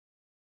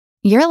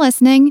You're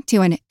listening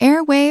to an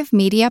Airwave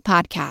Media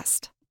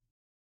Podcast.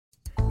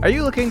 Are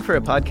you looking for a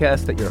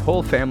podcast that your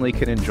whole family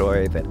can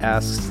enjoy that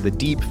asks the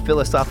deep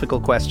philosophical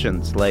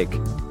questions like,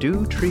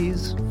 do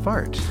trees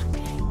fart?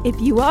 If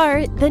you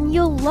are, then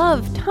you'll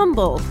love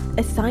Tumble,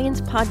 a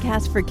science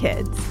podcast for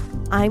kids.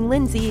 I'm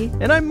Lindsay.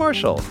 And I'm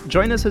Marshall.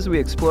 Join us as we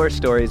explore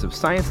stories of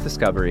science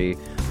discovery,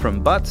 from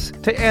butts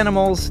to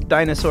animals,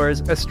 dinosaurs,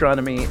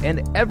 astronomy,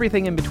 and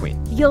everything in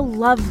between. You'll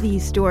love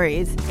these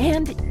stories,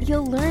 and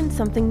you'll learn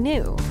something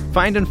new.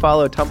 Find and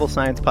follow Tumble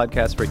Science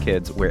Podcast for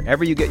Kids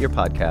wherever you get your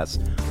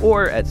podcasts,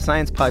 or at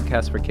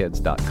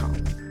sciencepodcastforkids.com.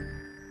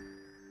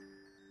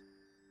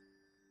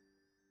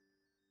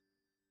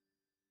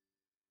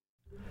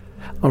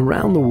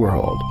 Around the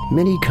world,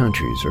 many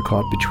countries are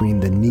caught between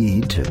the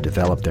need to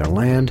develop their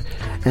land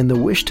and the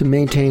wish to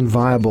maintain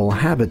viable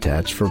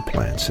habitats for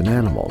plants and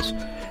animals.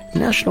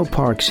 National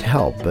parks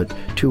help, but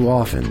too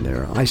often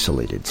they're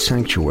isolated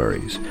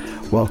sanctuaries.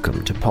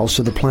 Welcome to Pulse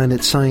of the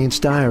Planet Science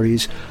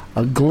Diaries,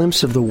 a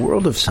glimpse of the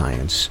world of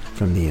science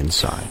from the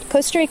inside.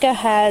 Costa Rica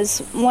has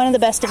one of the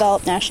best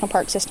developed national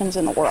park systems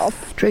in the world.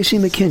 Tracy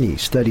McKinney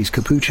studies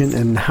capuchin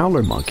and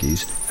howler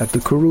monkeys at the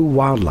Curú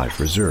Wildlife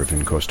Reserve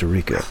in Costa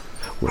Rica.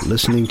 We're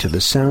listening to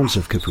the sounds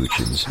of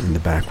capuchins in the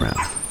background.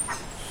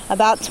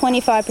 About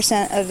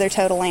 25% of their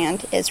total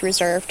land is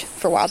reserved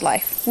for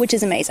wildlife, which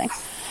is amazing.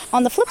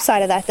 On the flip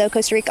side of that, though,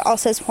 Costa Rica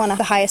also has one of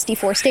the highest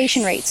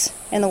deforestation rates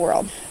in the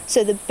world.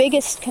 So the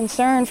biggest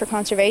concern for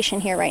conservation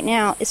here right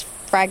now is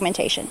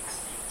fragmentation.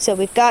 So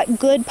we've got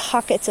good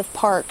pockets of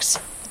parks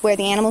where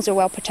the animals are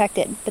well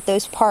protected, but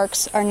those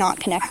parks are not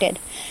connected.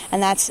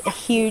 And that's a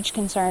huge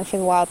concern for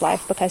the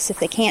wildlife, because if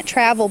they can't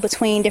travel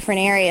between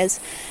different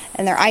areas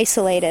and they're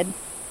isolated,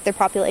 their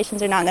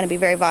populations are not going to be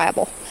very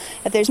viable.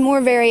 If there's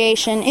more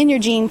variation in your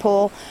gene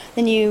pool,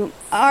 then you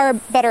are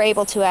better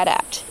able to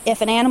adapt.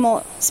 If an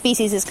animal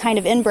species is kind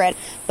of inbred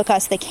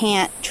because they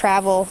can't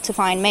travel to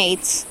find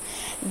mates,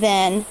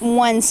 then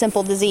one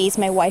simple disease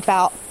may wipe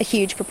out a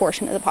huge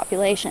proportion of the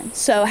population.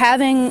 So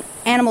having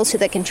animals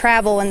that can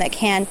travel and that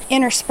can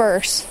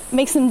intersperse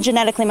makes them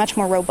genetically much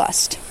more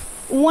robust.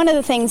 One of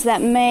the things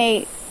that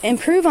may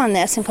improve on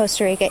this in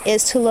Costa Rica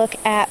is to look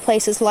at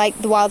places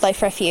like the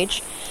Wildlife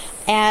Refuge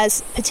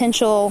as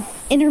potential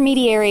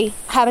intermediary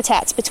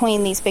habitats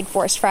between these big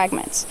forest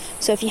fragments.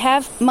 So if you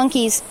have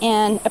monkeys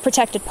in a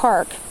protected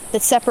park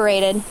that's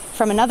separated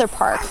from another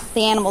park,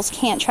 the animals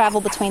can't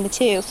travel between the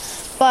two.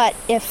 But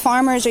if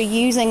farmers are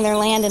using their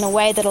land in a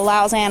way that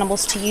allows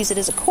animals to use it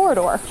as a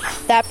corridor,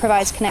 that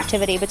provides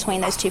connectivity between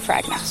those two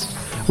fragments.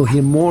 We'll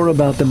hear more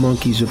about the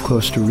monkeys of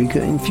Costa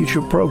Rica in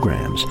future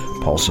programs.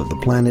 Pulse of the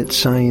Planet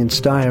Science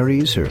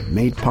Diaries are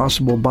made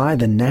possible by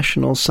the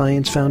National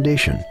Science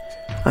Foundation.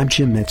 I'm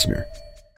Jim Metzner.